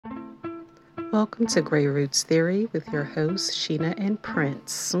Welcome to Grey Roots Theory with your hosts, Shina and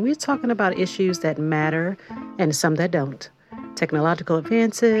Pryns. We're talking about issues that matter and some that don't. Technological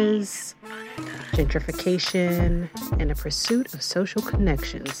advances, gentrification, and the pursuit of social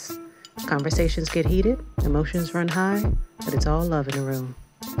connections. Conversations get heated, emotions run high, but it's all love in the room.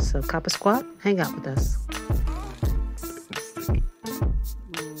 So cop a squat, hang out with us.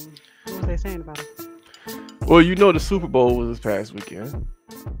 What was they saying about it? Well, you know the Super Bowl was this past weekend.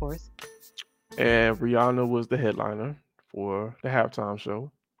 Of course. And Rihanna was the headliner for the halftime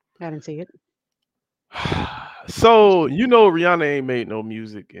show. I didn't see it. So, you know Rihanna ain't made no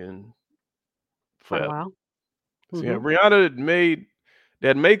music in For a forever. while. So, yeah, Rihanna made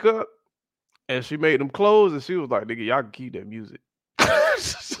that makeup and she made them clothes and she was like, nigga, y'all can keep that music.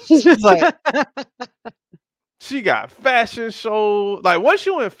 She's like, she got fashion shows. Like, once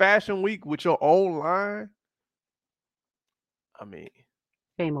you in Fashion Week with your own line, I mean,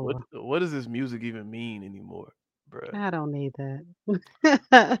 Game over. what does this music even mean anymore, bro? I don't need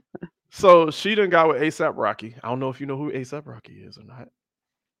that. So she done got with ASAP Rocky. I don't know if you know who ASAP Rocky is or not.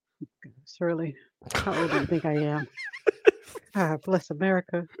 Shirley, how old do you think I am? God bless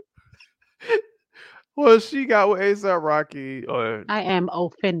America. Well, she got with ASAP Rocky. Or I am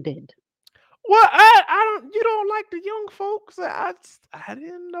offended. well, I don't. You don't like the young folks? I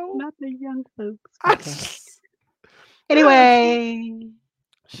didn't know. Not the young folks. I Okay. just- Anyway,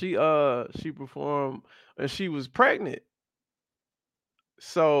 she performed and she was pregnant.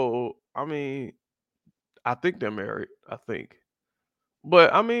 So I mean, I think they're married. I think,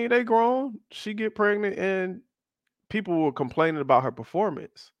 but I mean, they grown. She get pregnant and people were complaining about her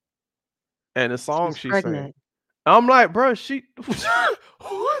performance and the song she's she sang. pregnant. I'm like, bro,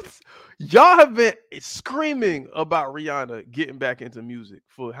 what? Y'all have been screaming about Rihanna getting back into music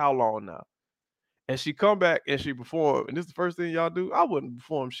for how long now? And she come back and she perform, and this is the first thing y'all do. I wouldn't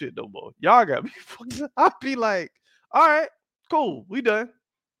perform shit no more. Y'all got me fucked up. I'd be like, all right, cool, we done.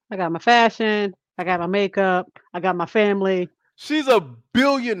 I got my fashion. I got my makeup. I got my family. She's a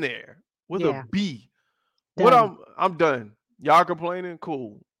billionaire with a Yeah. B. What Done. I'm done. Y'all complaining?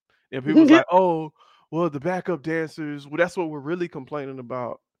 Cool. And people's like, oh, well, the backup dancers, well, that's what we're really complaining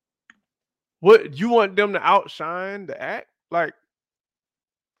about. What you want them to outshine the act? Like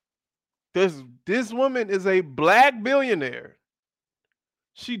this woman is a black billionaire.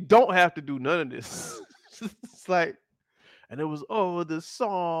 She don't have to do none of this. It's like, and it was the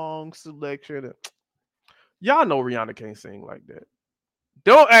song selection. Y'all know Rihanna can't sing like that.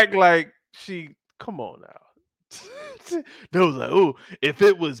 Don't act like she. Come on now. They was like, oh, if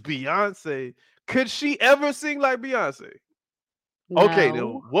it was Beyonce, could she ever sing like Beyonce? Okay, then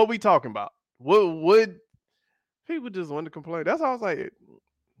No. what we talking about? What would people just want to complain? That's how I was like.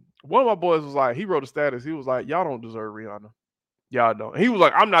 One of my boys was like, he wrote a status. He was like, y'all don't deserve Rihanna. Y'all don't. He was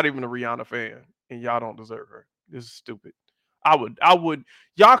like, I'm not even a Rihanna fan, and y'all don't deserve her. This is stupid. I would.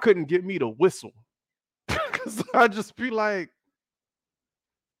 Y'all couldn't get me to whistle because I'd just be like,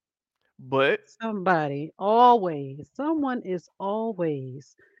 but Someone is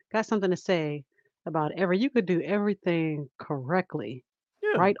always got something to say about you could do everything correctly,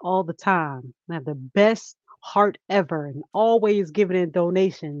 yeah, right all the time, and have the best heart ever, and always giving in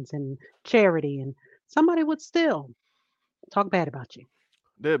donations and charity, and somebody would still talk bad about you.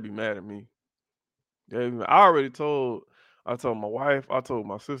 they'd be mad at me. I already told. I told my wife. I told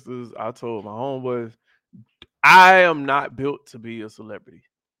my sisters. I told my homeboys. I am not built to be a celebrity.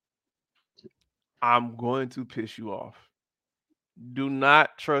 I'm going to piss you off. Do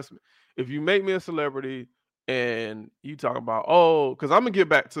not trust me. If you make me a celebrity and you talk about, because I'm gonna get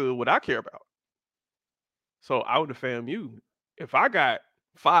back to what I care about. So I would defam you. If I got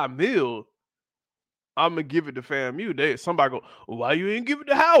 5 mil, I'm gonna give it to FAMU. Somebody go, well, why you ain't give it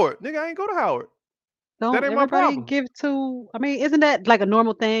to Howard? Nigga, I ain't go to Howard. That Don't ain't my everybody problem. give to? I mean, isn't that like a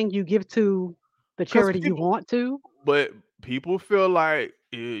normal thing? You give to the Because charity you want to. people feel like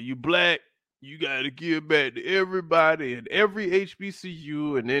you black, you gotta give back to everybody and every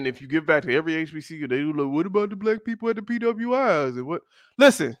HBCU, and then if you give back to every HBCU, they do like, what about the black people at the PWIs and what?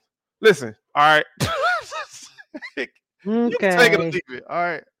 Listen, all right. You can take it or Okay. leave it, all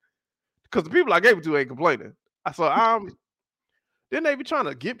right. Because the people I gave it to ain't complaining. So then they be trying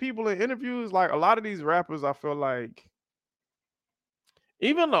to get people in interviews. Like a lot of these rappers, I feel like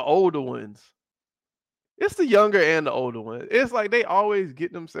even the older ones, it's the younger and the older ones. It's like they always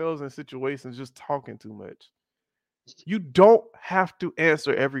get themselves in situations just talking too much. You don't have to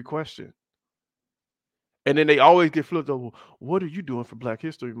answer every question. And then they always get flipped over. What are you doing for Black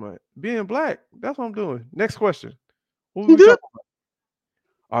History Month? Being black. That's what I'm doing. Next question. What were we talking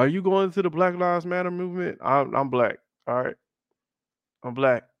about? Are you going to the Black Lives Matter movement? I'm black. All right. I'm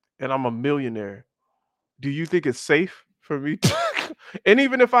black. and I'm a millionaire, do you think it's safe for me to and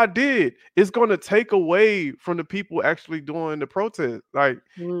even if I did, it's gonna take away from the people actually doing the protest. Like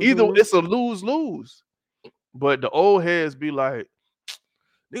either Mhm. it's a lose-lose. But the old heads be like,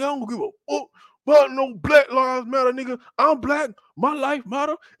 nigga, I don't give a fuck about no Black Lives Matter, nigga. I'm black, my life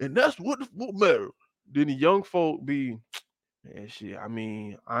matter, and that's what the fuck matter. Then the young folk be, man, shit. I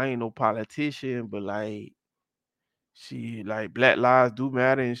mean, I ain't no politician, but like, shit, like Black lives do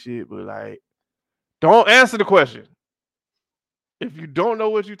matter and shit. But like, don't answer the question. If you don't know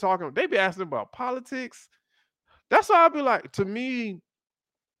what you're talking about, they be asking about politics. That's why I be like, to me,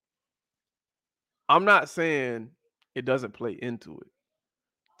 I'm not saying it doesn't play into it.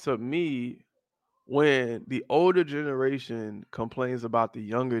 To me, when the older generation complains about the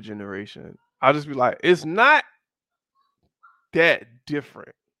younger generation, I'll just be like, it's not that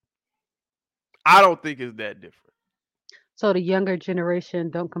different. I don't think it's that different. So the younger generation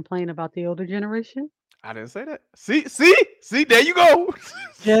don't complain about the older generation? I didn't say that. See, there you go.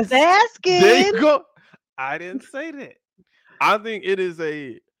 Just There you asking. go. I didn't say that. I think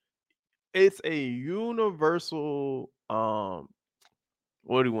it's a universal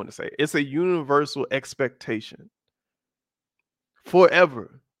what do you want to say? It's a universal expectation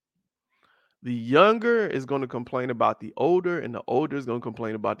forever. The younger is going to complain about the older, and the older is going to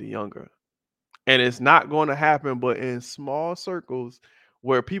complain about the younger. And it's not going to happen, but in small circles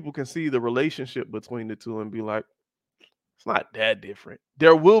where people can see the relationship between the two and be like, it's not that different.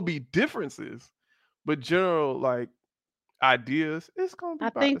 There will be differences, but general like ideas, it's going to be I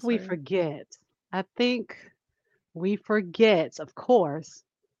about think the we same. forget. I think we forget, of course,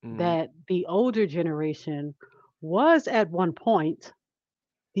 Mhm. that the older generation was at one point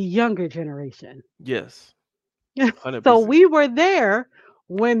the younger generation. Yes, So 100%. we were there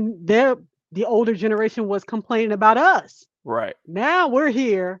when the older generation was complaining about us. Right. Now we're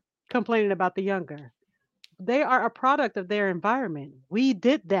here complaining about the younger. They are a product of their environment. We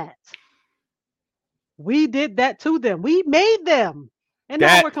did that. We did that to them. We made them. And now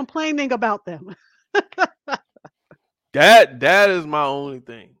That we're complaining about them. that is my only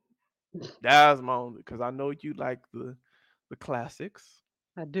thing. That's my only because I know you like the classics.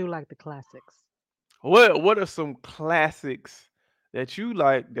 I do like the classics. What are some classics that you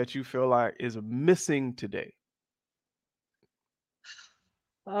like that you feel like is missing today?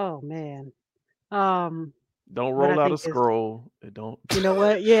 Oh man. Um, Don't what I roll out a think is, scroll. It don't. you know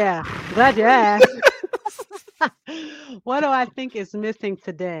what? Yeah, I'm glad you asked. What do I think is missing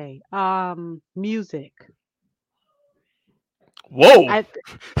today? Music. Whoa. I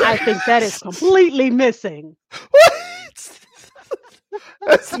th- I think that is completely missing. What?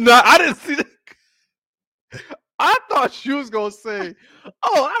 That's not. I didn't see that. I thought she was gonna say,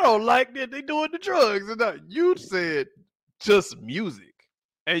 "Oh, I don't like that they doing the drugs," and you said just music,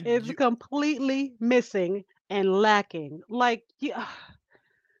 and It's you, completely missing and lacking. Like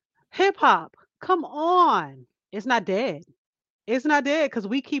hip hop. Come on. It's not dead. It's not dead because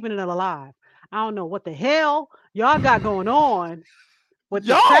we keeping it alive. I don't know what the hell y'all got going on with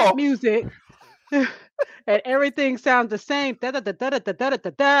the trap y'all. music and everything sounds the same. Da da da da da da da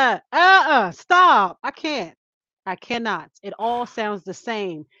da da. Stop. I can't. I cannot. It all sounds the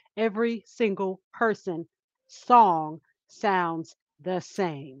same. Every single person song sounds the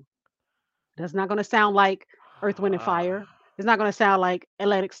same. It's not going to sound like Earth, Wind, and Fire. It's not going to sound like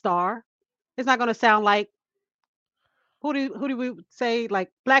Atlantic Star. It's not going to sound like who do we say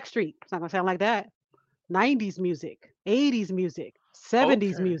like Blackstreet? It's not going to sound like that. 90s music, 80s music,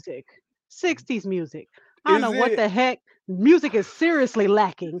 70s Okay. music, 60s music. I don't know Is what it the heck. Music is seriously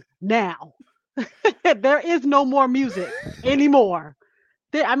lacking now. There is no more music anymore.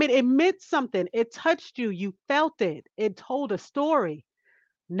 I mean, it meant something. It touched you. You felt it. It told a story.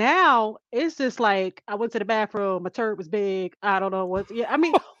 Now it's just like I went to the bathroom. My turd was big. I don't know what's. Yeah, I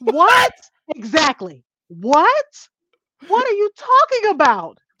mean, what exactly? What? What are you talking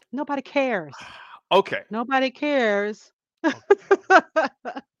about? Nobody cares. okay? Nobody cares. Okay.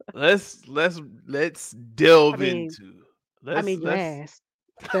 Let's I delve mean, into I mean, you let's asked.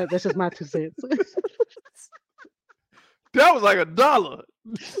 That's just my 2 cents. that was like $1.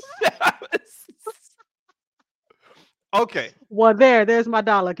 Okay. Well, there's my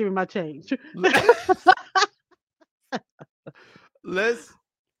dollar. Give me my change. Let's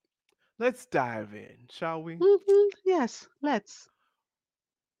let's dive in, shall we? Yes, let's.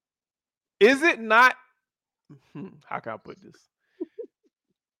 Is it not how can I put this?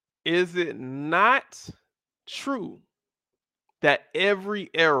 Is it not true that every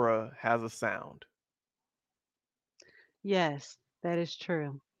era has a sound? Yes, that is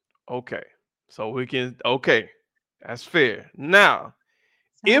true. Okay. So we can okay. That's fair. Now,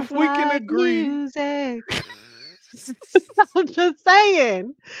 Sounds if we can like agree, music. I'm just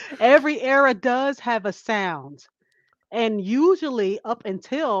saying. Every era does have a sound. And usually up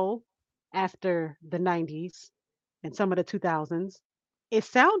until after the 90s and some of the 2000s, it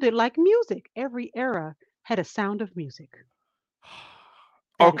sounded like music. Every era had a sound of music.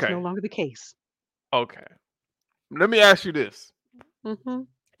 That is no okay, longer the case. okay. Let me ask you this: Mhm.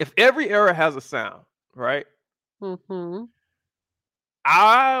 if every era has a sound, right? Mhm.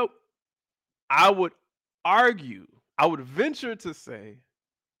 I I would argue, I would venture to say,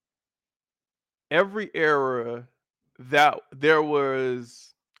 every era that there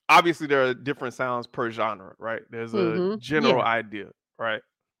was, obviously there are different sounds per genre, right? There's a Mhm. general Yeah. idea, right?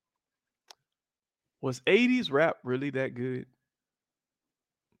 Was 80s rap really that good?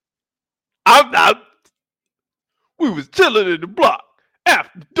 I'm not. We was chilling in the block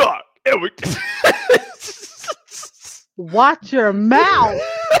after dark, and we Watch your mouth.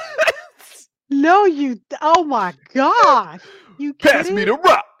 No, oh my gosh. You pass me kidding? the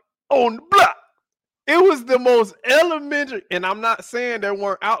rock on the block. It was the most elementary, and I'm not saying there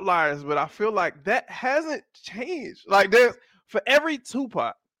weren't outliers, but I feel like that hasn't changed. Like there's for every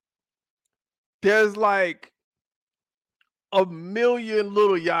Tupac, there's like a million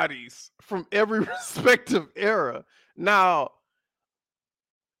little yachties from every respective era. Now,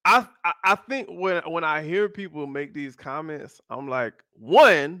 I think when I hear people make these comments, I'm like,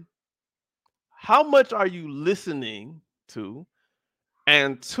 one, how much are you listening to?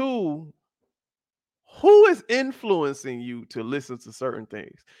 And two, who is influencing you to listen to certain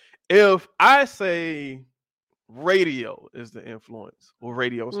things? If I say radio is the influence, well,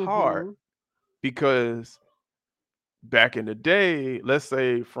 radio's hard Mhm. because back in the day, let's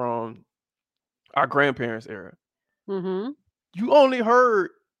say from our grandparents' era, Mhm. you only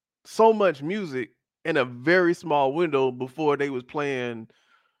heard so much music in a very small window before they was playing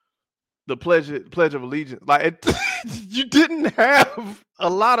the Pledge of Allegiance. Like you didn't have a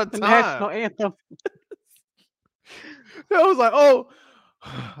lot of The time. national anthem. I was like, oh,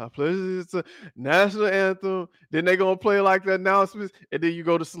 I pledge allegiance to national anthem. Then they gonna play like the announcements, and then you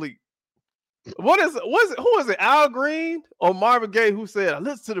go to sleep. Who is it? Al Green or Marvin Gaye who said, I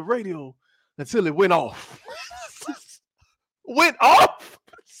listened to the radio until it went off. Went off?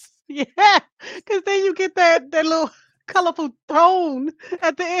 Yeah, because then you get that little colorful tone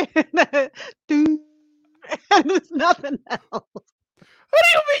at the end. Doo, and there's nothing else. What do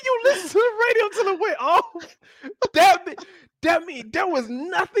you mean you listened to the radio until it went off? That mean there was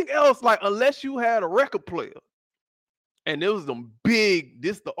nothing else, like unless you had a record player. And it was them big,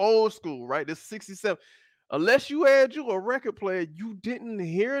 this the old school, right? This 67. Unless you had you a record player, you didn't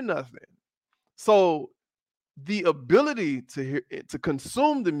hear nothing. So the ability to hear to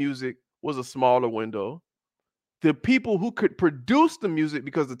consume the music was a smaller window. The people who could produce the music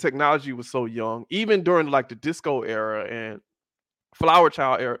because the technology was so young, even during like the disco era and flower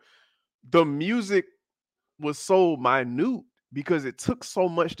child era, the music was so minute because it took so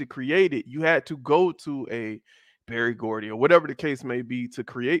much to create it. You had to go to a Barry Gordy or whatever the case may be to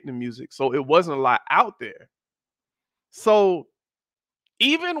create the music. So it wasn't a lot out there. So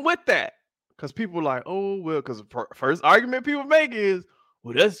even with that, because people are like, oh well, because the first argument people make is,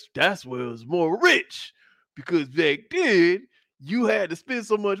 well, that's where it was more rich because back then you had to spend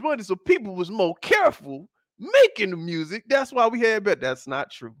so much money, so people was more careful making the music. That's why we had better. That's not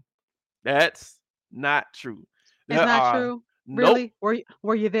true. That's not true. It's There not are true. nope. Really?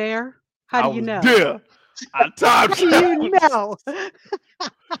 Were you there? How I do you was know? there. I time How do you traveled. know?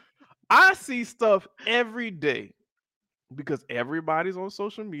 I see stuff every day because everybody's on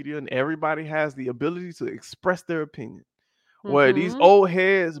social media and everybody has the ability to express their opinion. Where these Mhm. old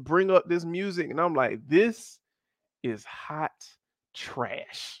heads bring up this music, and I'm like, this is hot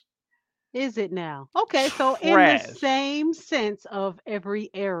trash. Is it now? Okay, so in the Trash. same sense of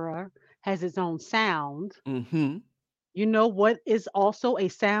every era has its own sound, Mm-hmm. you know what is also a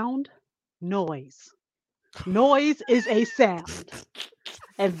sound? Noise. Noise is a sound.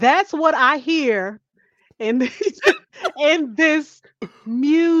 And that's what I hear in this, in this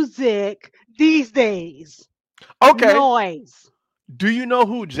music these days. Okay. Noise. Do you know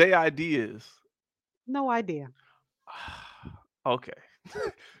who JID is? No idea. Okay.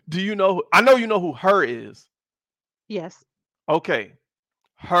 Do you know? I know you know who her is. Yes. Okay.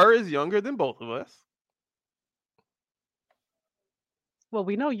 Her is younger than both of us. Well,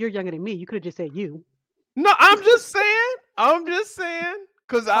 we know you're younger than me. You could have just said you. No, I'm just saying. I'm just saying.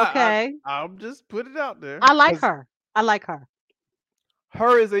 Cause Okay. I'll just put it out there. I like Cause her. I like her.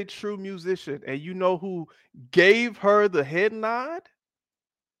 her is a true musician. And you know who gave her the head nod?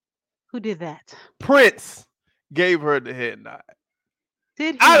 Who did that? Prince gave her the head nod.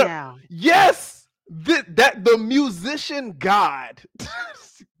 Did he I don't, now? yes, that the musician god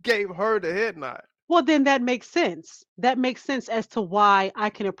gave her the head nod. Well, then that makes sense. That makes sense as to why I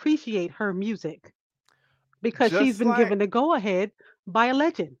can appreciate her music because she's Just been like given the go ahead by a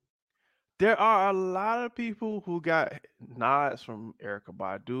legend. there are a lot of people who got nods from Erica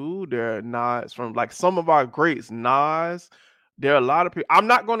Badu. There are nods from like some of our greats. Nas. There are a lot of people. I'm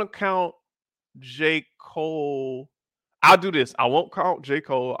not going to count J. Cole. I'll do this. I won't count J.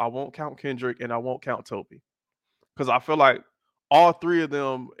 Cole. I won't count Kendrick, and I won't count Toby because I feel like all three of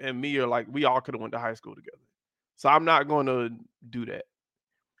them and me are like we all could have went to high school together. So I'm not going to do that.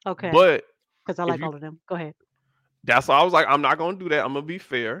 Okay. But Because I if like you, all of them. Go ahead. that's why I was like, I'm not going to do that. I'm gonna be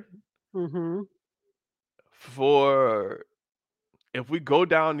fair. Mm-hmm. For if we go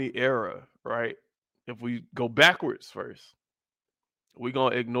down the era, right? If we go backwards first, we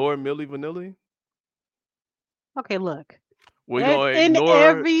gonna ignore Millie Vanilli. Okay, look. We're gonna In ignore.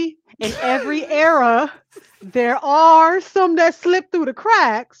 every era, there are some that slip through the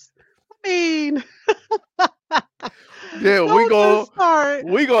cracks. I mean, Yeah, don't just start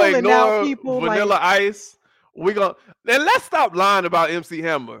we gonna pulling out ignore people like, Vanilla Ice. We gonna then let's stop lying about MC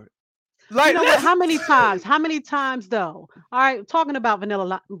Hammer. you Like know what? let's How many times? How many times though? All right, talking about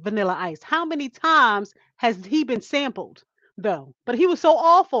Vanilla Ice. How many times has he been sampled though? But he was so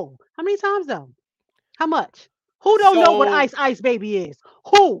awful. How many times though? How much? Who don't know what so Ice Ice Baby is?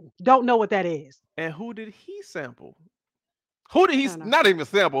 Who don't know what that is? and who did he sample? Who did he Shana. not even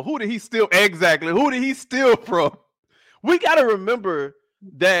sample? Who did he steal exactly? Who did he steal from? We gotta remember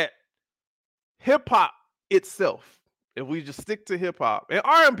that hip hop itself, if we just stick to hip hop, and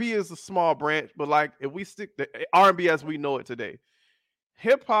R&B is a small branch, but like if we stick to R&B as we know it today,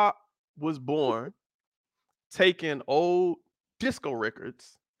 hip hop was born taking old disco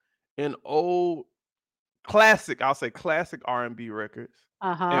records and old classic, I'll say classic R&B records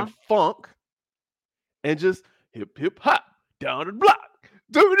Uh and huh. funk and just hip hop down the block.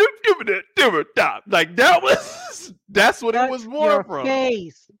 Like that was that's what it was Shut born your from.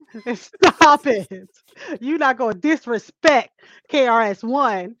 face. Stop it. You're not going to disrespect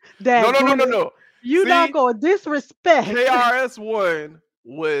KRS-One No, that no, no, doing no, it. no. You're not See, going to disrespect. KRS-One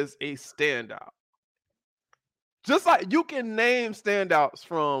was a standout. Just like you can name standouts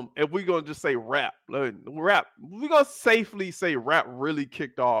from, if we're gonna just say rap, like, rap, we're gonna safely say rap really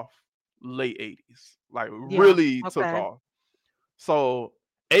kicked off late 80s, like Yeah. really took Okay. off. So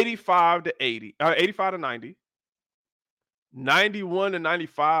 85 to 80, 85 to 90, 91 to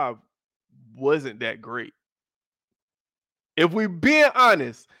 95 wasn't that great. If we being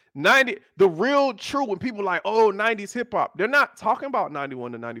honest, 90, the real true when people like, oh, 90s hip hop, they're not talking about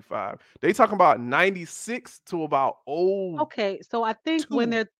 91 to 95. They talking about 96 to about oh Okay. So I think when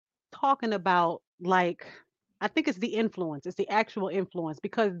 02. they're talking about like, I think it's the influence, it's the actual influence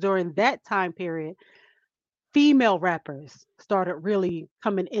because during that time period, female rappers started really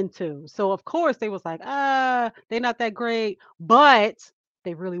coming into. So of course they was like, they're not that great, but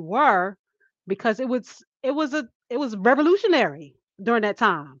they really were because it was revolutionary during that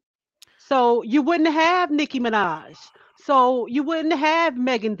time. So you wouldn't have Nicki Minaj. So you wouldn't have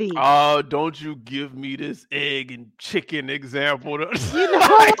Megan Thee. Oh, don't you give me this egg and chicken example. You know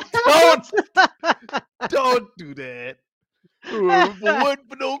Like, don't what? don't do that. If it wasn't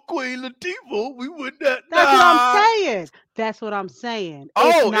for no Queen Latifah, we would not. That's what I'm Nah. saying. That's what I'm saying.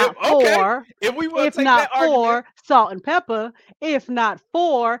 Oh, okay. If not for Salt and Pepper, if not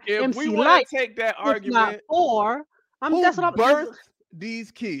for if we MC want to Light, take that if not argument, for who that's what I'm that's birthed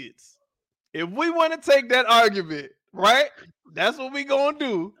these kids? If we want to take that argument, right? That's what we gonna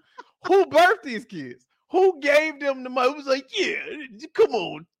do. Who birthed these kids? Who gave them the money? It was like, yeah, come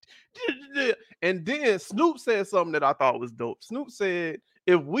on. And then Snoop said something that I thought was dope. Snoop said,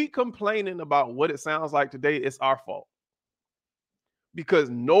 if we complaining about what it sounds like today, it's our fault. Because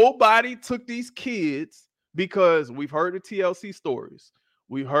nobody took these kids because we've heard the TLC stories.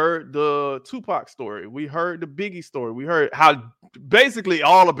 We heard the Tupac story. We heard the Biggie story. We heard how basically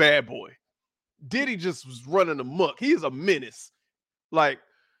all a bad boy. Diddy just was running amok. He is a menace. Like,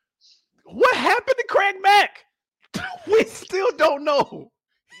 what happened to Craig Mack? We still don't know.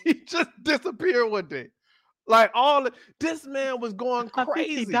 He just disappeared one day. Like this man was going I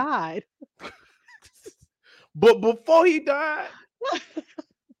think he crazy. died. But before he died,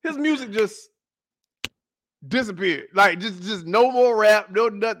 his music just disappeared. Like just no more rap, no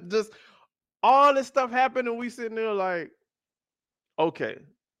nothing. Just all this stuff happened, and we sitting there like, okay,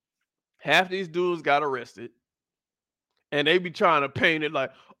 half these dudes got arrested, and they be trying to paint it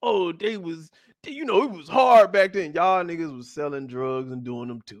like, oh, it was hard back then. Y'all niggas was selling drugs and doing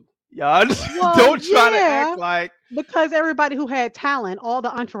them too. Y'all Well, don't try to act yeah, like because everybody who had talent, all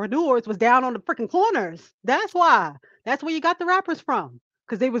the entrepreneurs was down on the freaking corners. That's why. That's where you got the rappers from.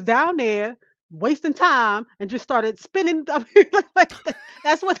 Because they was down there wasting time and just started spinning. I mean,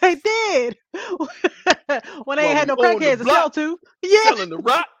 that's what they did when they ain't while had we no on the crackheads to block sell to. Yeah. selling the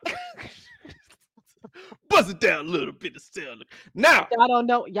rock. Buzz it down a little bit of selling. Now, Y'all don't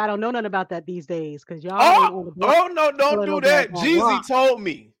know. Y'all don't know nothing about that these days because y'all oh, ain't on the block oh no, don't selling do no that. daggone Jeezy rock. told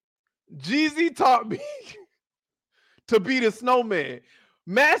me. Jeezy taught me to be the snowman.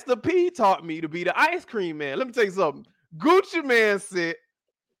 Master P taught me to be the ice cream man. Let me tell you something. Gucci Man said,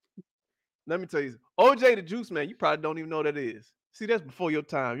 let me tell you, OJ the Juice Man, you probably don't even know what that is. See, that's before your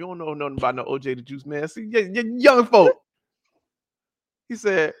time. You don't know nothing about no OJ the Juice Man. See, young folk. He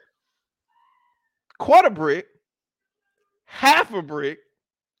said, quarter brick, half a brick,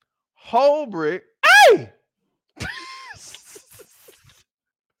 whole brick. Hey!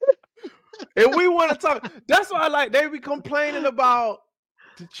 And we want to talk. That's why I like they be complaining about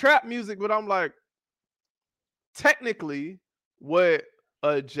the trap music, but I'm like, technically, what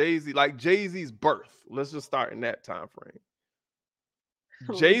Jay-Z, like Jay-Z's birth. Let's just start in that time frame.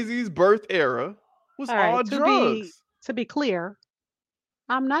 Jay-Z's birth era was All all right. drugs. To be clear,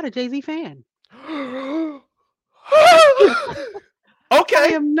 I'm not a Jay Z fan. I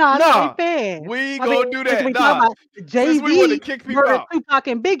Okay, am not a nah, fan. we I mean, gonna do since that. we talk Nah, about Jay since we want to Z kick people murdered out. Tupac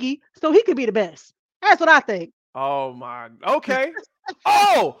and Biggie, so he could be the best. That's what I think. Oh my, okay.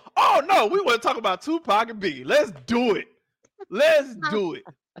 Oh no, we want to talk about Tupac and Biggie. Let's do it. Let's do it.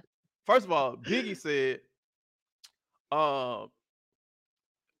 First of all, Biggie said, um,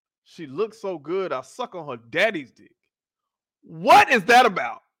 she looks so good, I suck on her daddy's dick. What is that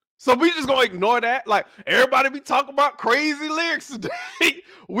about? So we just gonna ignore that? Like everybody be talking about crazy lyrics today.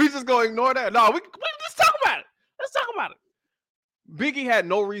 We just gonna ignore that? No, let's talk about it. Let's talk about it. Biggie had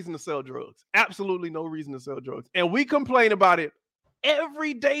no reason to sell drugs. Absolutely no reason to sell drugs. And we complain about it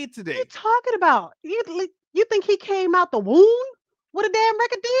every day What are you today. talking about? You think he came out the womb with a damn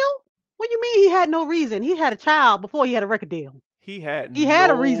record deal? What do you mean he had no reason? He had a child before he had a record deal. He had He had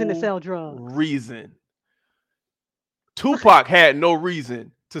a reason to no sell drugs. reason. Tupac had no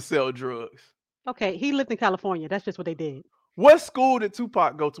reason to sell drugs. Okay, he lived in California. That's just what they did. What school did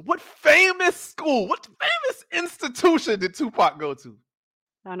Tupac go to? What famous school? What famous institution did Tupac go to?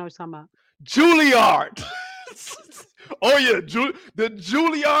 I know what you're talking about. Juilliard. Oh yeah, the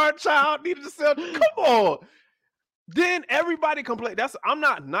Juilliard child needed to sell. Come on. Then everybody complained. I'm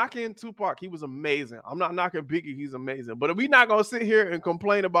not knocking Tupac. He was amazing. I'm not knocking Biggie. He's amazing. But we're not gonna sit here and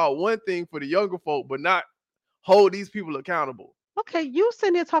complain about one thing for the younger folk, but not hold these people accountable. Okay, you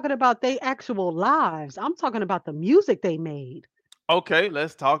sitting there talking about their actual lives. I'm talking about the music they made. Okay,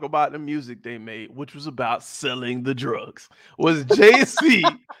 let's talk about the music they made, which was about selling the drugs. Was Jay-Z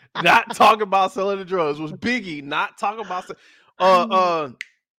not talking about selling the drugs? Was Biggie not talking about Um,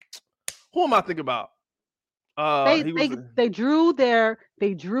 who am I thinking about? they He was they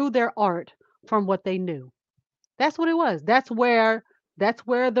they drew their art from what they knew. That's what it was. That's where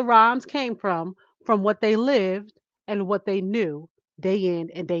the rhymes came from what they lived and what they knew day in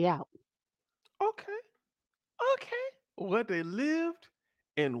and day out. okay, okay. What they lived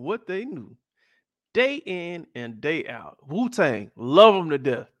and what they knew. Day in and day out. Wu-Tang, love them to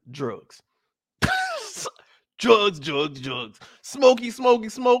death. Drugs. drugs. Smoky,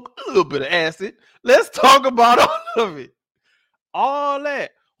 smoke, a little bit of acid. Let's talk about all of it. All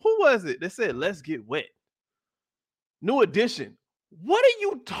that. Who was it that said, let's get wet? New edition. What are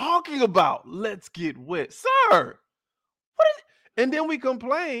you talking about? Let's get wet. Sir. What is it? And then we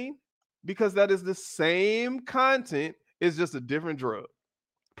complain because that is the same content, it's just a different drug.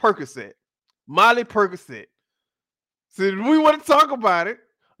 Percocet. Molly Percocet. So we want to talk about it.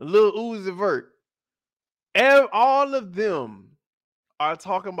 A little Uzi Vert. All of them are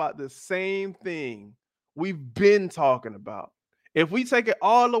talking about the same thing we've been talking about. If we take it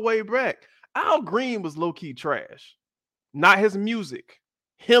all the way back, Al Green was low-key trash. Not his music.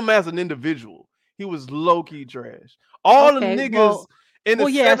 Him as an individual. He was low-key trash. All the Okay, niggas in the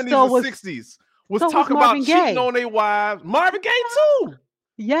yeah, 70s and 60s was so was talking about Marvin cheating Gaye. on their wives. Marvin Gaye too.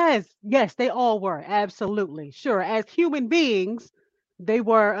 Yes, yes, they all were. Absolutely. Sure. As human beings, they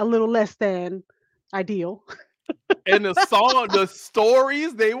were a little less than ideal. And the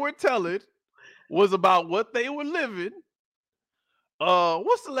stories they were telling was about what they were living.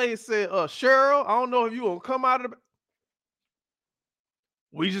 What's the lady said? Cheryl, I don't know if you gonna come out of the.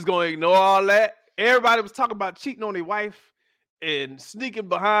 We just gonna ignore all that. Everybody was talking about cheating on their wife and sneaking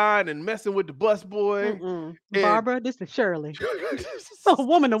behind and messing with the bus boy. Mm-mm. And Barbara, this is Shirley. A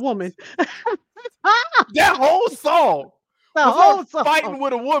woman to woman. that whole song The was her whole song. fighting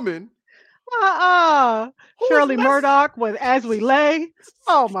with a woman who was Shirley Murdoch with "As We Lay."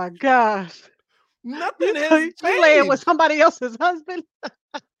 Oh my gosh. nothing has You laying with changed. somebody else's husband?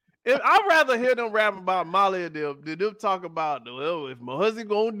 If I'd rather hear them rap about Molly than them talk about, well, if my husband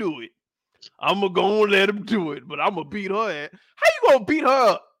gonna do it, I'm gonna let him do it, but I'm gonna beat her ass. How you gonna beat her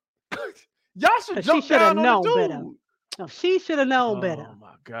up? Y'all should Because she jump should have down on the known better. dude. No, she should have known Oh better.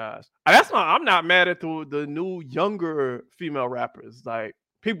 my gosh. That's why I'm not mad at the new younger female rappers. Like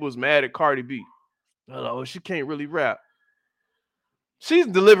people was mad at Cardi B. Oh, she can't really rap. She's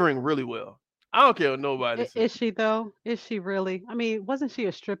delivering really well. I don't care what nobody says. Is she though? Is she really? I mean, wasn't she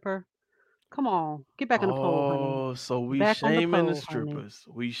a stripper? Come on, get back on the pole, honey. Oh, so we Back on the shaming the pole, honey. strippers.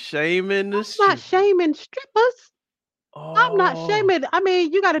 We shaming the I'm not strippers. shaming strippers. I'm not Oh. shaming. I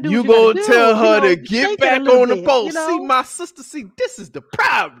mean, you got to do what You you got to gonna tell do. her to get Shake it a back little on the bit. pole. See, my sister, see, this is the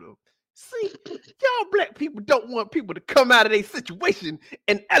problem. See, y'all black people don't want people to come out of their situation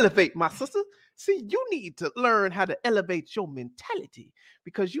and elevate, my sister. See, you need to learn how to elevate your mentality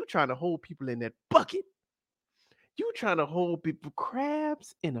because you trying to hold people in that bucket. You trying to hold people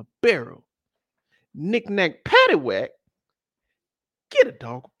crabs in a barrel. Knick-knack, paddywhack, get a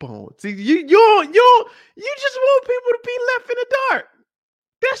dog a bone. See, you just want people to be left in the dark.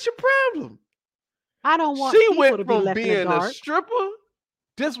 That's your problem. I don't want She people to went be from left in the being a dark. stripper.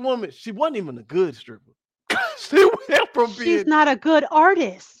 This woman, she wasn't even a good stripper. She went from She's being not a good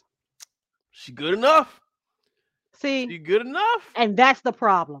artist. she good enough. See, She good enough. and that's the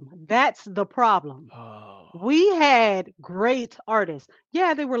problem. That's the problem. Oh, We had great artists.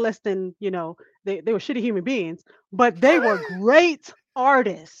 Yeah, they were less than, they were shitty human beings, but they were great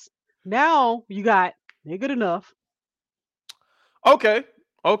artists. Now you got they're good enough. okay,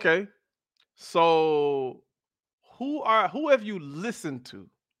 okay. So who have you listened to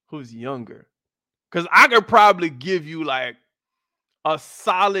who's younger? Because I could probably give you like a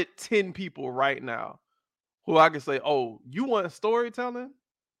solid 10 people right now who I can say, oh, you want storytelling?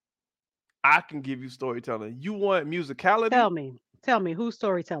 I can give you storytelling. You want musicality? Tell me who's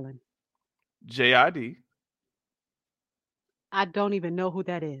storytelling? JID. I don't even know who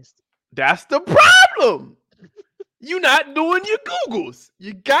that is. That's the problem. You're not doing your Googles.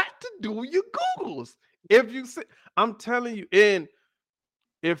 You got to do your Googles. If you say, I'm telling you, and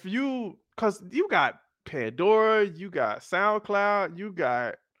if you, because you got Pandora, you got SoundCloud, you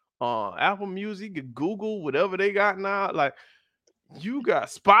got Apple Music, you Google, whatever they got now. Like you got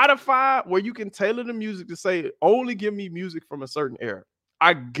Spotify where you can tailor the music to say, only give me music from a certain era.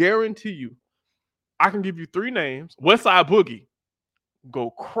 I guarantee you, I can give you 3 names. Westside Boogie, go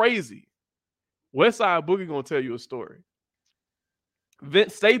crazy. Westside Boogie gonna tell you a story.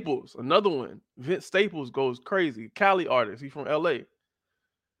 Vince Staples, another one. Vince Staples goes crazy. Cali artist. He's from LA.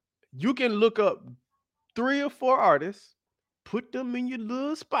 You can look up 3 or 4 artists, put them in your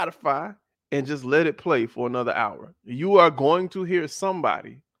little Spotify, and just let it play for another hour. You are going to hear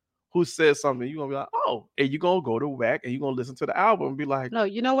somebody who says something. You're gonna be like, oh, and you're gonna go to back and you're gonna listen to the album and be like, No,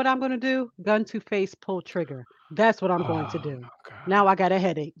 you know what I'm going to do? Gun to face, pull trigger. That's what I'm going to oh do. my Now God. I got a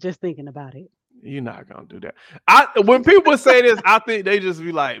headache just thinking about it. You're not gonna do that. When people say this, I think they just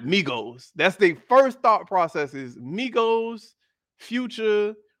be like Migos. That's their first thought process is Migos,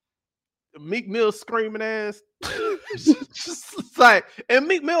 Future, Meek Mill screaming ass. Just like, and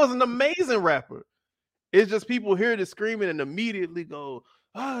Meek Mill is an amazing rapper. It's just people hear the screaming and immediately go,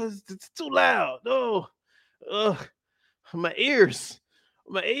 "Oh, it's too loud." Oh, my ears,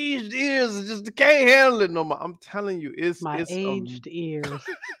 my aged ears just can't handle it no more. I'm telling you, My aged ears.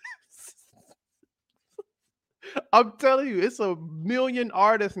 I'm telling you, it's a million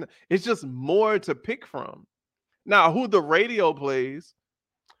artists. It's just more to pick from. Now, who the radio plays?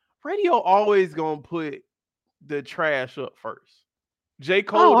 Radio always gonna put the trash up first. J. Oh,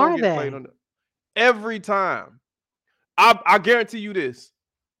 Cole don't are get played they? on every time. I guarantee you this.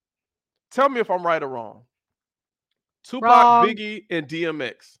 Tell me if I'm right or wrong. Tupac, Wrong. Biggie, and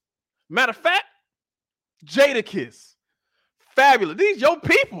DMX. Matter of fact, Jadakiss. Fabulous. These your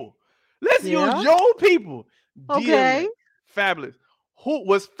people. Let's use Yeah. your people. Okay. DMX. Fabulous. Who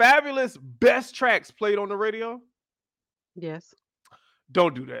was Fabulous best tracks played on the radio? Yes.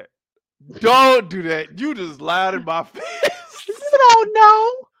 Don't do that. Don't do that. You just lied in my face. You don't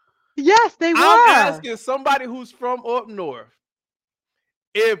know. Yes, they I'm were. asking somebody who's from up north.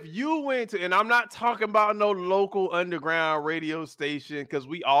 If you went to, and I'm not talking about no local underground radio station, because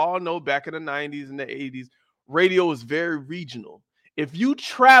we all know back in the 90s and the 80s, radio was very regional. If you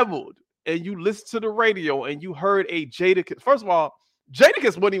traveled and you listened to the radio and you heard a Jadakiss, first of all,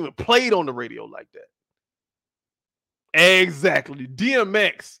 Jadakiss wasn't even played on the radio like that. Exactly.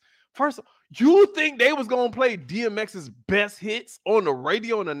 DMX. First, You think they was gonna play DMX's best hits on the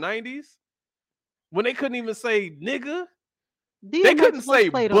radio in the 90s when they couldn't even say nigga? They couldn't DMX was say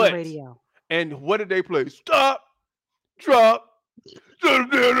played on the but. radio. And what did they play? Stop, drop,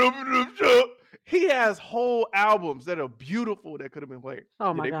 stop. He has whole albums that are beautiful that could have been played.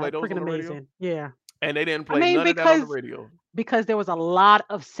 Oh Did my they play God, those freaking on the radio? amazing. Yeah. And they didn't I play mean, none of that on the radio. because there was a lot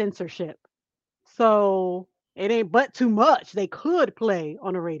of censorship. So it ain't but too much they could play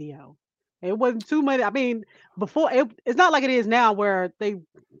on the radio. It wasn't too many. I mean, it's not like it is now where they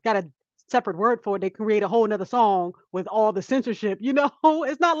got a separate word for it. They create a whole nother song with all the censorship.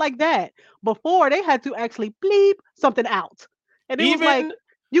 It's not like that. Before they had to actually bleep something out, and it was like Even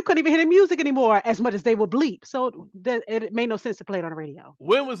you couldn't even hear the music anymore as much as they would bleep. So it made no sense to play it on the radio.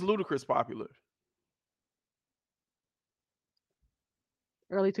 when was Ludacris popular?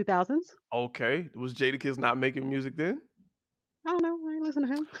 Early 2000s. Okay, was Jadakiss not making music then? I don't know. I ain't listen to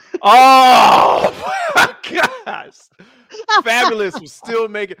him. Oh my gosh! Fabulous was still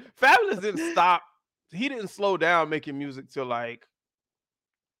making. Fabulous didn't stop. He didn't slow down making music till like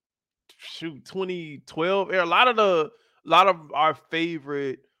 2012. A lot of our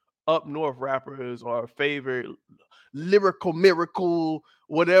favorite up north rappers or our favorite lyrical miracle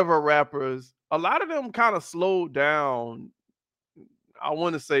whatever rappers. A lot of them kind of slowed down. I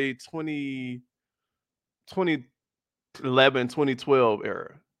want to say 2011, 2012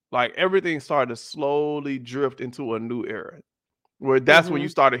 era. Like everything started to slowly drift into a new era. Where that's when you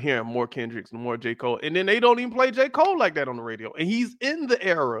Hmm. started hearing more Kendricks and more J. Cole. And then they don't even play J. Cole like that on the radio. And he's in the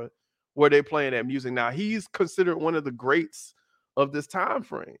era where they're playing that music now. He's considered one of the greats of this time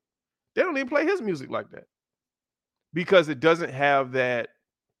frame. They don't even play his music like that because it doesn't have that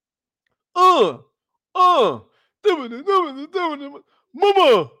uh uh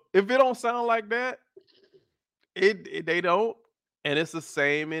mama. If it don't sound like that, they don't. And it's the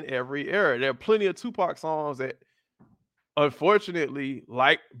same in every era. There are plenty of Tupac songs that unfortunately,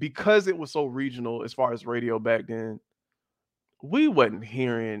 like because it was so regional as far as radio back then, we wasn't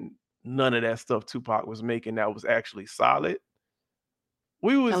hearing none of that stuff Tupac was making that was actually solid.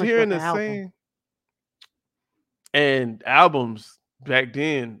 We was Unless you got hearing the the album. same and albums back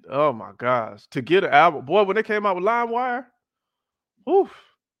then. Oh my gosh. To get an album, boy, when they came out with LimeWire, whew,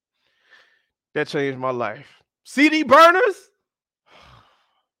 that changed my life. CD burners?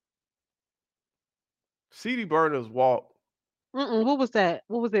 CD burners walk. Mm-mm, what was that?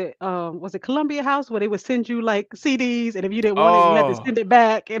 What was it? Was it Columbia House where they would send you like CDs, and if you didn't want it, you had to Oh, send it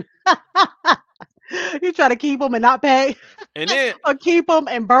back, and you try to keep them and not pay, and then or keep them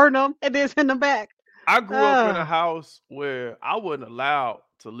and burn them and then send them back. I grew up in a Uh, house where I wasn't allowed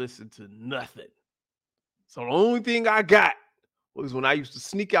to listen to nothing. So the only thing I got was when I used to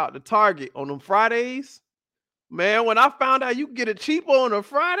sneak out to Target on them Fridays. Man, when I found out you could get it cheaper on a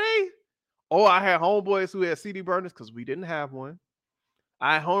Friday, oh, I had homeboys who had CD burners because we didn't have one.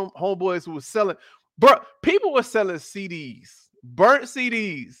 I had homeboys who was selling, bro. People were selling CDs, burnt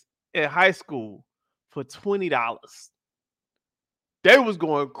CDs in high school for $20. They was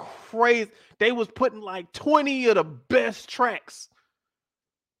going crazy. They was putting like 20 of the best tracks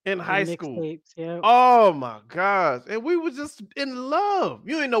in the high school. mixtapes, yeah, Oh my gosh. And we was just in love.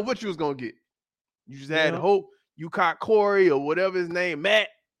 You didn't know what you was gonna get. You just had yeah. hope you caught Corey or whatever his name, Matt,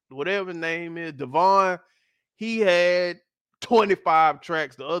 whatever his name is, Devon. He had 25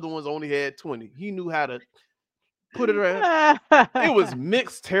 tracks. The other ones only had 20. He knew how to put it around. It was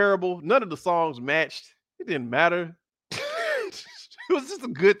mixed terrible. None of the songs matched. It didn't matter. It was just a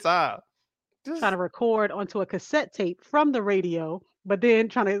good time. Trying Just to record onto a cassette tape from the radio, but then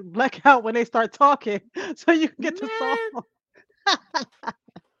trying to black out when they start talking so you can get the song. man,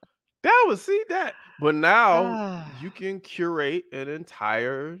 that was see that. But now Ah, you can curate an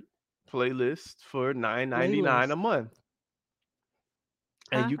entire playlist for 9.99 a playlist. month.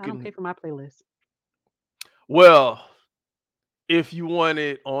 And Huh? you I don't pay can for my playlist. well, if you want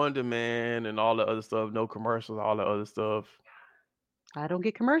it on demand and all the other stuff, no commercials, all the other stuff, I don't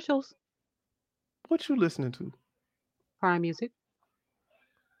get commercials. what you listening to? Prime Music.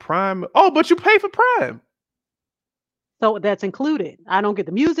 Prime. Oh, but you pay for Prime. So that's included. I don't get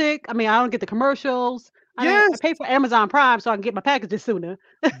the music. I mean, I don't get the commercials. I Yes. pay for Amazon Prime so I can get my packages sooner.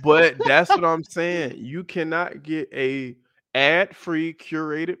 But that's what I'm saying. You cannot get a ad-free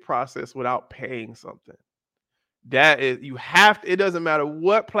curated process without paying something. That is you have to, it doesn't matter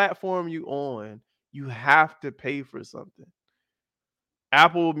what platform you on, you have to pay for something.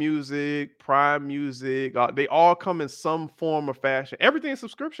 Apple Music, Prime Music, they all come in some form or fashion. Everything's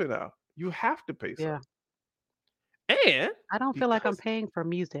subscription now. You have to pay Yeah. something. And I don't feel like I'm because paying for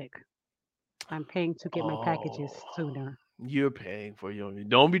music. I'm paying to get my oh, packages sooner. You're paying for your.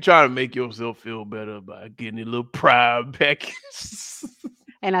 Don't be trying to make yourself feel better by getting a little prime package.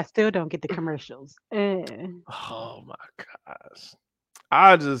 And I still don't get the commercials. Oh my gosh.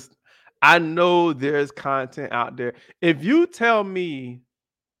 I just I know there's content out there. If you tell me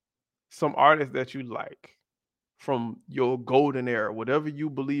some artists that you like from your golden era, whatever you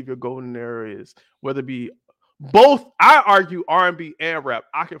believe your golden era is, whether it be both, I argue R&B and rap,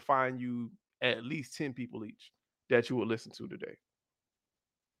 I can find you at least 10 people each that you will listen to today.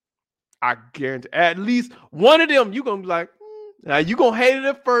 I guarantee at least one of them you gonna be like, now you gonna hate it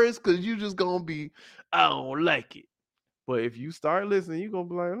at first because you just gonna be, I don't like it. But if you start listening, you're gonna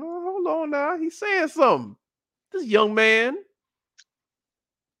be like, oh, hold on now, he's saying something. This young man.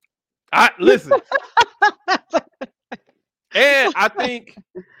 I listen, and I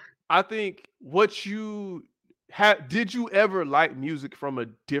think what you have did you ever like music from a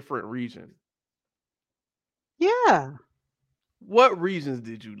different region? Yeah. What regions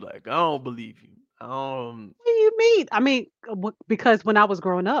did you like? I don't believe you. What do you mean? I mean, because when I was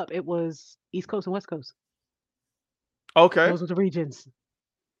growing up, it was East Coast and West Coast. Okay. Those were the regions.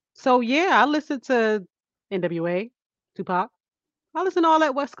 So yeah, I listened to NWA, Tupac. I listen to all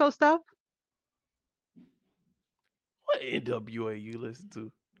that West Coast stuff. What NWA you listen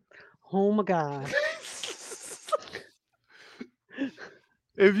to? Oh my God.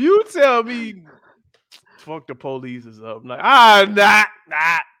 If you tell me fuck the police is up, I'm like, nah.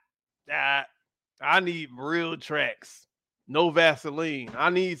 I need real tracks. No Vaseline. I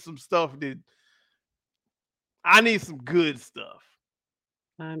need some good stuff.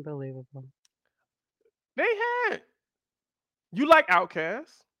 Unbelievable. They had you like Outkast?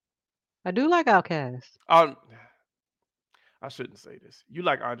 I do like Outkast. Um, I shouldn't say this. You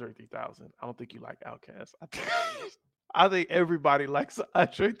like Andre 3000. I don't think you like Outkast. I think everybody likes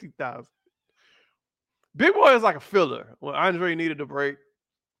Andre 3000. Big Boy is like a filler. When Andre needed a break,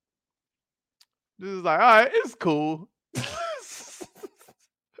 this is like, all right, it's cool.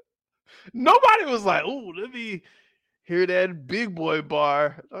 Nobody was like, "Ooh, let me hear that Big Boy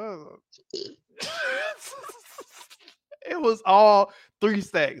bar." It was all three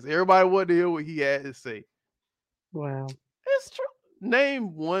stacks. Everybody wanted to hear what he had to say. Wow. It's true.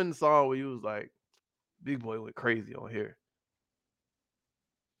 Name one song where you was like, Big Boy went crazy on here.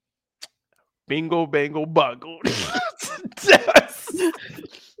 Bingo, bango, bongo.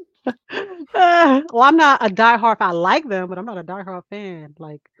 Well, I'm not a diehard. I like them, but I'm not a diehard fan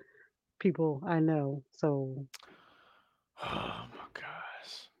like people I know. So Oh my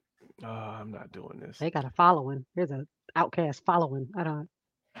gosh. Oh, I'm not doing this. they got a following. There's a Outcast following. I don't.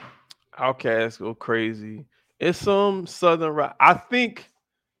 Outcast go crazy. It's some southern rock. I think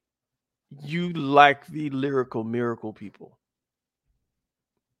you like the lyrical miracle people.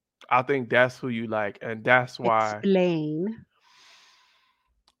 I think that's who you like, and that's why Explain.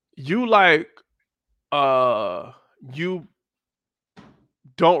 you like uh you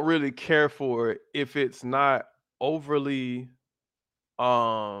don't really care for it if it's not overly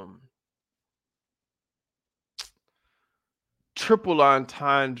um triple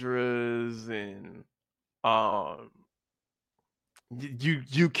entendres and um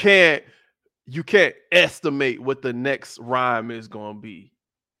you can't estimate what the next rhyme is going to be.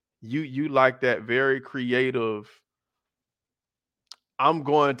 You like that very creative. I'm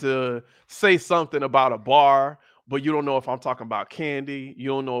going to say something about a bar, but you don't know if I'm talking about candy. You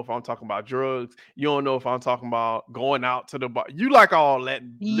don't know if I'm talking about drugs. You don't know if I'm talking about going out to the bar. You like all that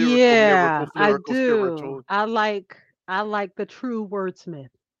lyrical, miracle, Yeah, I lyrical, do. spiritual. I like the true wordsmith.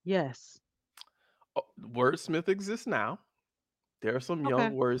 Yes. Wordsmith exists now. There are some young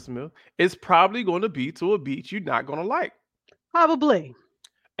Okay. wordsmith. It's probably going to be to a beat you're not going to like. Probably.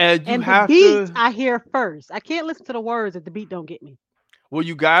 And you And the have beat to, I hear first. I can't listen to the words if the beat don't get me. well,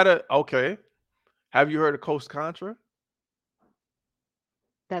 you gotta, okay. Have you heard of Coast Contra?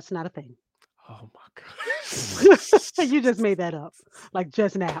 That's not a thing. Oh my God. You just made that up, like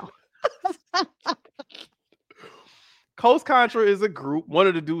just now. Coast Contra is a group. One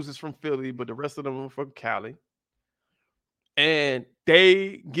of the dudes is from Philly, but the rest of them are from Cali. And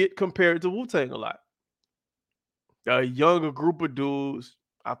they get compared to Wu Tang a lot. A younger group of dudes,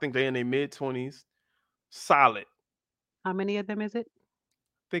 I think they're in their mid 20s, solid. How many of them is it?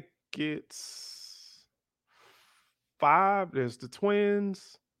 I think it's five. There's the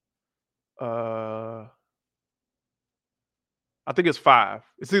twins. Uh, I think it's five.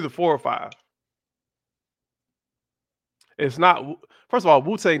 It's either four or five. It's not. First of all,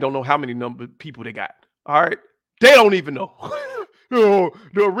 Wu Tang don't know how many number people they got. All right, they don't even know. The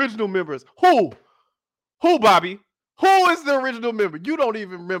original members. Who? Who? Bobby? Who is the original member? You don't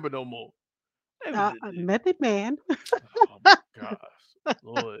even remember no more. Method Man, Oh my gosh,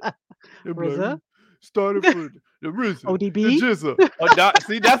 Lord. They be like, RZA, started for the RZA, the ODB. Jizza. Oh,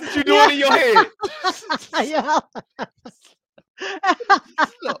 see, that's what you're Yeah. doing in your head. Yeah.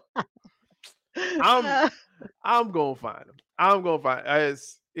 Look, I'm I'm gonna find them. I'm gonna find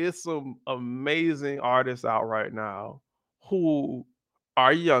it's some amazing artists out right now who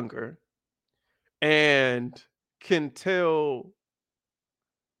are younger and can tell.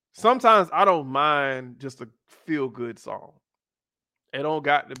 Sometimes I don't mind just a feel good song. It don't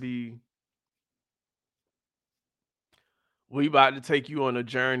got to be we about to take you on a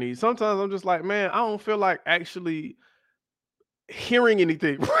journey. Sometimes I'm just like, man, I don't feel like actually hearing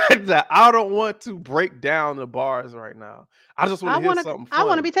anything right now. I don't want to break down the bars right now. I just want I to hear want to. something I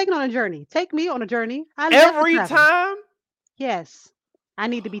want to fun. be taken on a journey. Take me on a journey. I live for Every traveling. time. Yes. I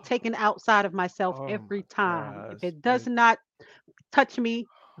need to be taken outside of myself Oh every my time. If gosh. it does not touch me,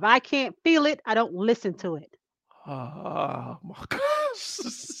 if I can't feel it, I don't listen to it. Oh my gosh.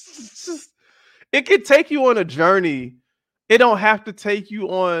 It can take you on a journey. It don't have to take you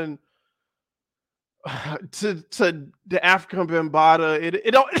on to the African Bambata.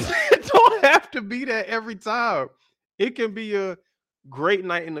 It don't it don't have to be that every time. It can be a great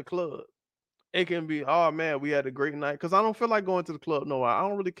night in the club. It can be, oh man, we had a great night. Cause I don't feel like going to the club no more. I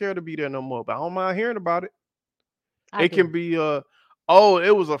don't really care to be there no more, but I don't mind hearing about it. I It can do. be oh,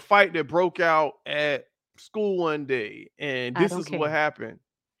 it was a fight that broke out at school one day, and I this don't is what care. happened.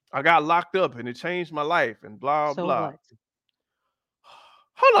 I got locked up and it changed my life and blah So blah. what?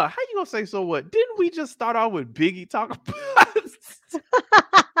 Hold on, how you gonna say so what? Didn't we just start out with Biggie talking about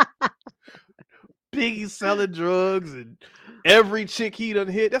Biggie selling drugs and every chick he done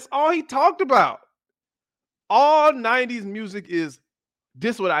hit? That's all he talked about. All 90s music is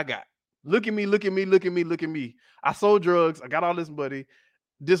this what I got. Look at me, look at me, look at me, look at me. I sold drugs, I got all this money.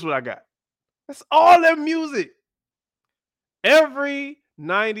 This what I got. That's all that music. Every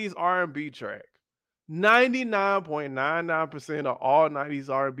 90s R&B track, 99.99% of all 90s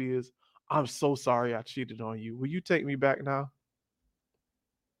R&B is, I'm so sorry I cheated on you. Will you take me back now?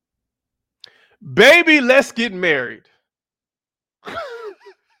 Baby, let's get married.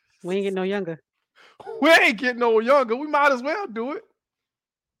 We ain't getting no younger. We ain't getting no younger. We might as well do it.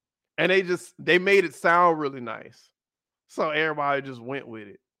 And they made it sound really nice. So everybody just went with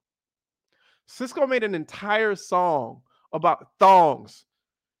it. Cisco made an entire song about thongs.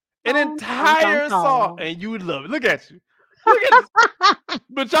 An Thong, thong, thong, entire song. thong. And you would love it. Look at you. Look at this.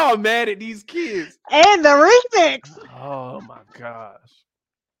 But y'all mad at these kids. And the remix. Oh my gosh.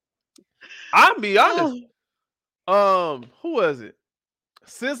 I'll be honest. Who was it?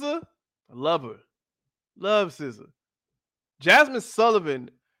 SZA? Love her. Love SZA. Jasmine Sullivan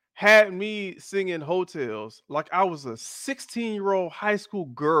had me singing Hotels like I was a 16-year-old high school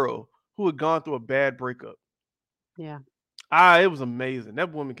girl who had gone through a bad breakup. Yeah. It was amazing.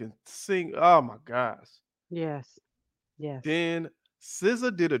 That woman can sing. Oh my gosh. Yes. Yes. Then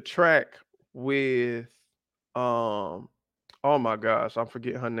SZA did a track with oh my gosh, I'm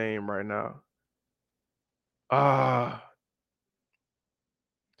forgetting her name right now. Ah,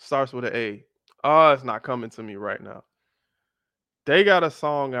 starts with an A. Oh, it's not coming to me right now. They got a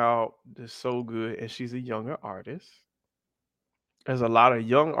song out that's so good, and she's a younger artist. There's a lot of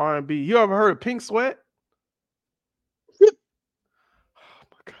young R&B. You ever heard of Pink Sweat? Oh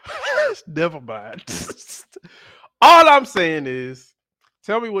my gosh, never mind. All I'm saying is,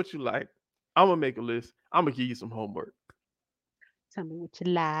 tell me what you like. I'm gonna make a list. I'm gonna give you some homework. Tell me what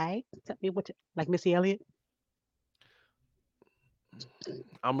you like. Tell me what you like, Missy Elliott.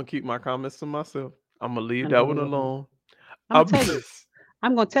 I'm gonna keep my comments to myself. I'm gonna leave I know that you one will. alone. I'm gonna I'm tell you.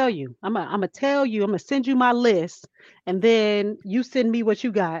 I'm gonna tell you. I'm gonna tell you. I'm gonna send you my list, and then you send me what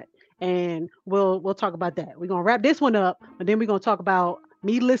you got, and we'll talk about that. We're gonna wrap this one up, but then we're gonna talk about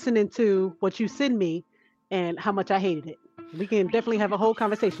me listening to what you send me, and how much I hated it. We can definitely have a whole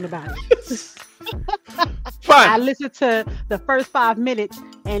conversation about it. I fine. listened to the first 5 minutes,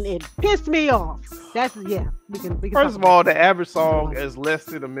 and it pissed me off. That's yeah. We can talk First of about all, that the average later song on. is less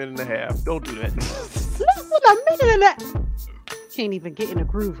than a minute and a half. Don't do that. Less than a minute and that. Can't even get in a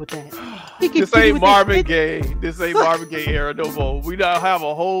groove with that. He keeps This hitting you ain't with this. Marvin Gaye. This ain't Marvin Gaye era no more. We now have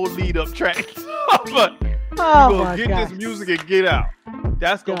a whole lead up track. But you Oh gonna my get gosh. this music and get out.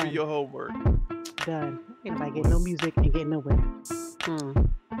 That's gonna be Done. your homework. Done. Ain't nobody getting no music and getting nowhere. Hmm.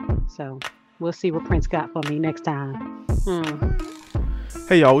 So we'll see what Prince got for me next time. Hmm.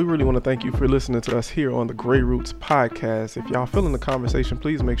 Hey y'all, we really want to thank you for listening to us here on the Grey Roots podcast. If y'all feeling the conversation,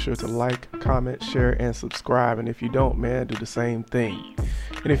 please make sure to like, comment, share, and subscribe. And if you don't, man, do the same thing.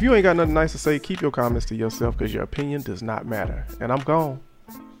 And if you ain't got nothing nice to say, keep your comments to yourself because your opinion does not matter. And I'm gone.